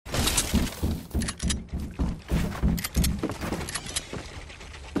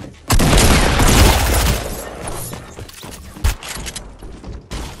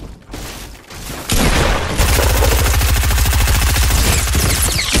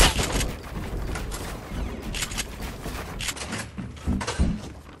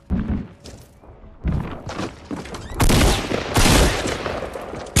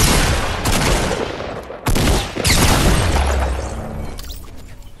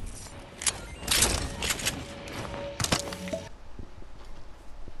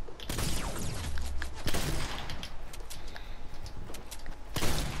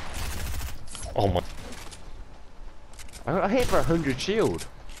I got hit for 100 shield.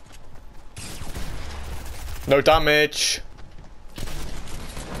 No damage.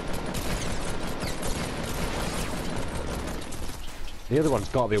 The other one's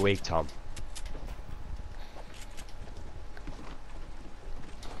got to be weak, Tom.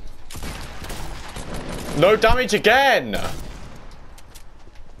 No damage again.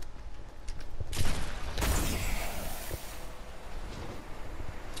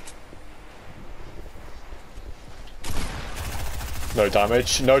 No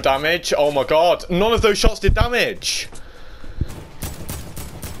damage, no damage. Oh my god, none of those shots did damage.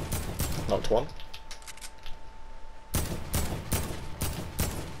 Knocked one.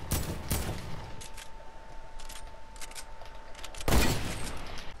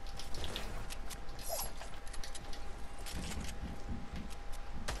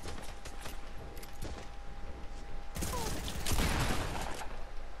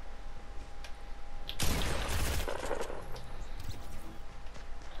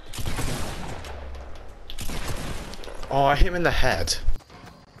 Oh, I hit him in the head.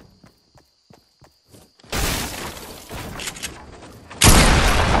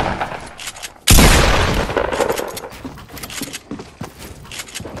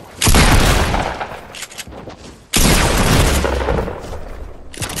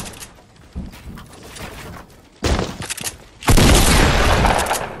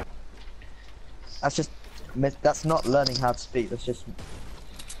 That's not learning how to speak. That's just.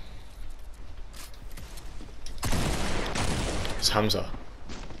 It's Hamza.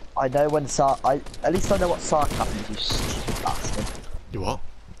 I know when at least I know what sarcasm is, you stupid bastard. You what?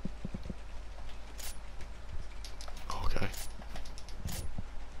 Okay.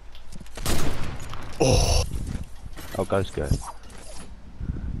 Oh. Oh, ghost go.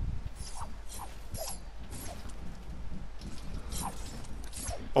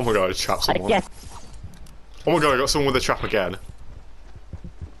 Oh my god, I trapped someone. Oh my god, I got someone with a trap again.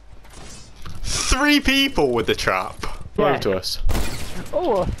 3 people with the trap. Yeah. Wave to us.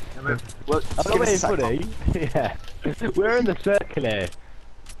 Oh, Well, I'm not being funny. Yeah, we're in the circle here.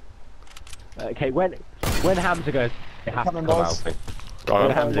 Okay, when Hamza goes, it has to come out.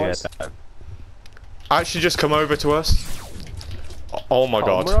 When Hamza goes down. Actually, just come over to us. Oh my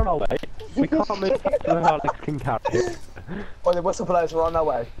god. We're on our way. We can't move back to our legs can carry it. Oh, the whistle blows, we're on our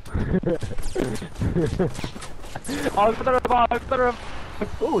way. I've got the revive, I've got the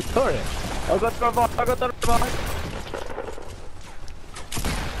revive. Oh, sorry. I've got the revive, I've got the revive.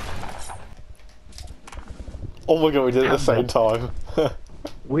 Oh my god, we did it at the same time.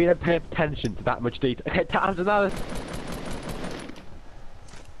 We don't pay attention to that much detail. Okay, Hamza, now